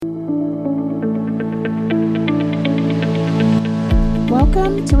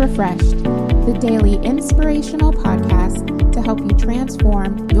to Refreshed, the daily inspirational podcast to help you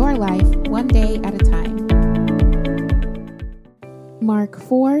transform your life one day at a time. Mark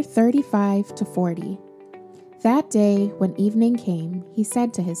 4:35-40. That day, when evening came, he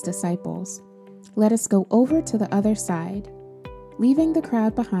said to his disciples, "Let us go over to the other side." Leaving the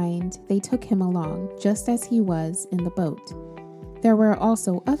crowd behind, they took him along, just as he was in the boat. There were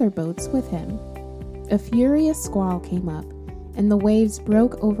also other boats with him. A furious squall came up, and the waves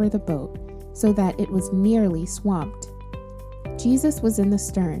broke over the boat, so that it was nearly swamped. Jesus was in the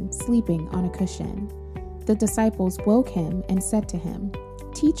stern, sleeping on a cushion. The disciples woke him and said to him,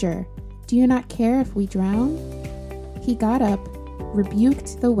 "Teacher, do you not care if we drown?" He got up,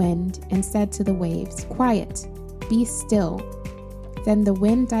 rebuked the wind, and said to the waves, "Quiet, be still." Then the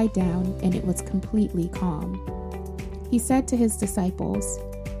wind died down, and it was completely calm. He said to his disciples,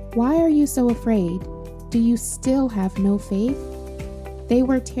 "Why are you so afraid? Do you still have no faith?" They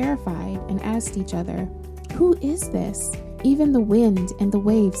were terrified and asked each other, "Who is this? Even the wind and the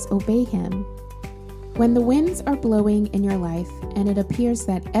waves obey him." When the winds are blowing in your life and it appears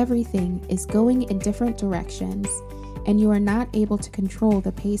that everything is going in different directions and you are not able to control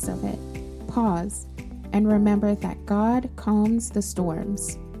the pace of it, pause and remember that God calms the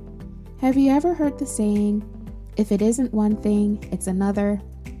storms. Have you ever heard the saying, "If it isn't one thing, it's another"?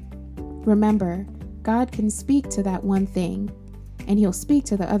 Remember, God can speak to that one thing, and he'll speak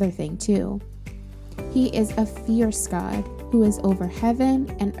to the other thing too. He is a fierce God who is over heaven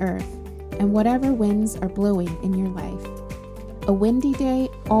and earth and whatever winds are blowing in your life. A windy day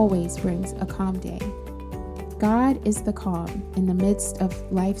always brings a calm day. God is the calm in the midst of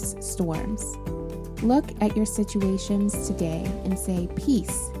life's storms. Look at your situations today and say,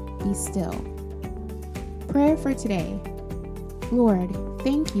 "Peace, be still." Prayer for today. Lord,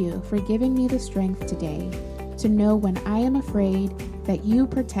 thank you for giving me the strength today to know when I am afraid that you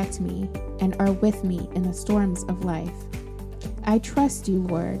protect me and are with me in the storms of life. I trust you,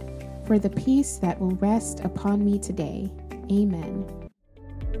 Lord, for the peace that will rest upon me today. Amen.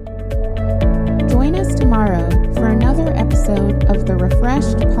 Join us tomorrow for another episode of the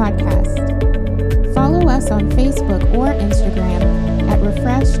Refreshed Podcast. Follow us on Facebook or Instagram at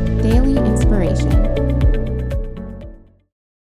Refreshed Daily Inspiration.